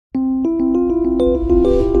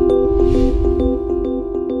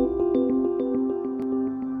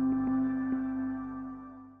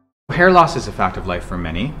hair loss is a fact of life for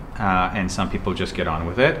many, and some people just get on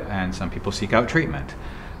with it, and some people seek out treatment.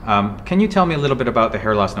 Can you tell me a little bit about the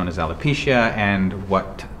hair loss known as alopecia and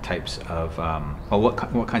what types of,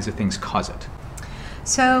 what kinds of things cause it?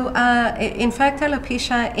 So, in fact,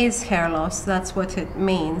 alopecia is hair loss. That's what it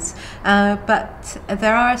means. But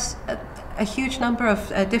there are a huge number of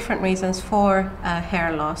different reasons for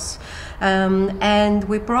hair loss. And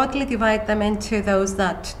we broadly divide them into those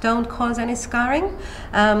that don't cause any scarring,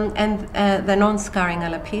 and the non-scarring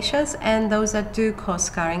alopecias, and those that do cause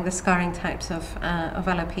scarring, the scarring types of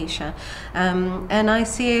alopecia. And I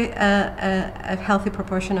see a healthy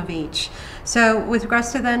proportion of each. So with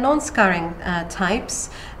regards to the non-scarring types,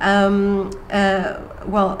 the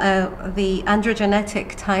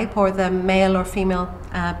androgenetic type, or the male or female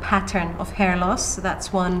pattern of hair loss,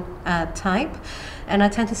 that's one type. And I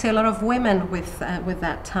tend to see a lot of women with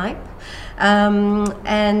that type.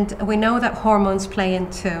 And we know that hormones play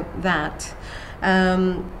into that.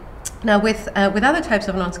 Now, with other types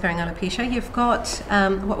of non-scarring alopecia, you've got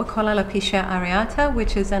what we call alopecia areata,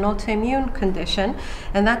 which is an autoimmune condition,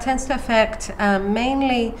 and that tends to affect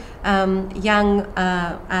mainly young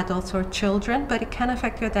adults or children, but it can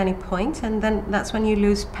affect you at any point, and then that's when you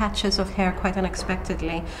lose patches of hair quite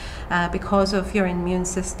unexpectedly because of your immune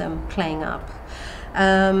system playing up.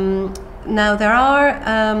 Now, there are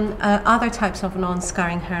other types of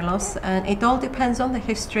non-scarring hair loss, and it all depends on the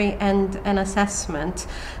history and an assessment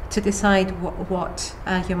to decide what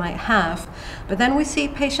you might have. But then we see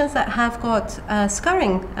patients that have got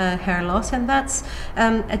scarring hair loss, and that's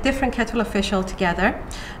a different kettle of fish altogether.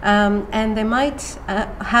 And they might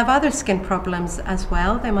have other skin problems as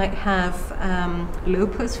well. They might have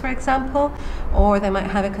lupus, for example, or they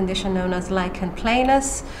might have a condition known as lichen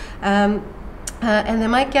planus. And they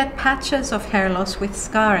might get patches of hair loss with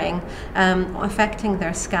scarring affecting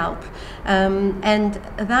their scalp. And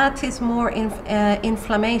that is more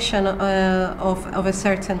inflammation of a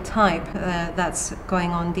certain type that's going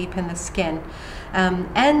on deep in the skin.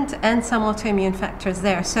 And some autoimmune factors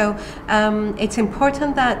there. So it's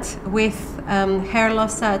important that with hair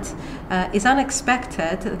loss that is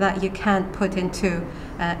unexpected, that you can't put into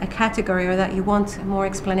a category, or that you want more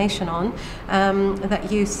explanation on,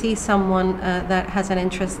 that you see someone that has an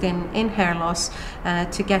interest in hair loss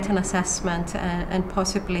to get an assessment and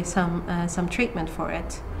possibly some treatment for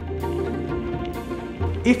it.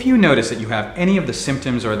 If you notice that you have any of the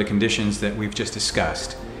symptoms or the conditions that we've just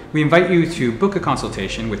discussed, we invite you to book a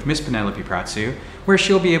consultation with Miss Penelope Pratsou, where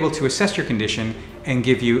she'll be able to assess your condition and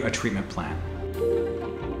give you a treatment plan.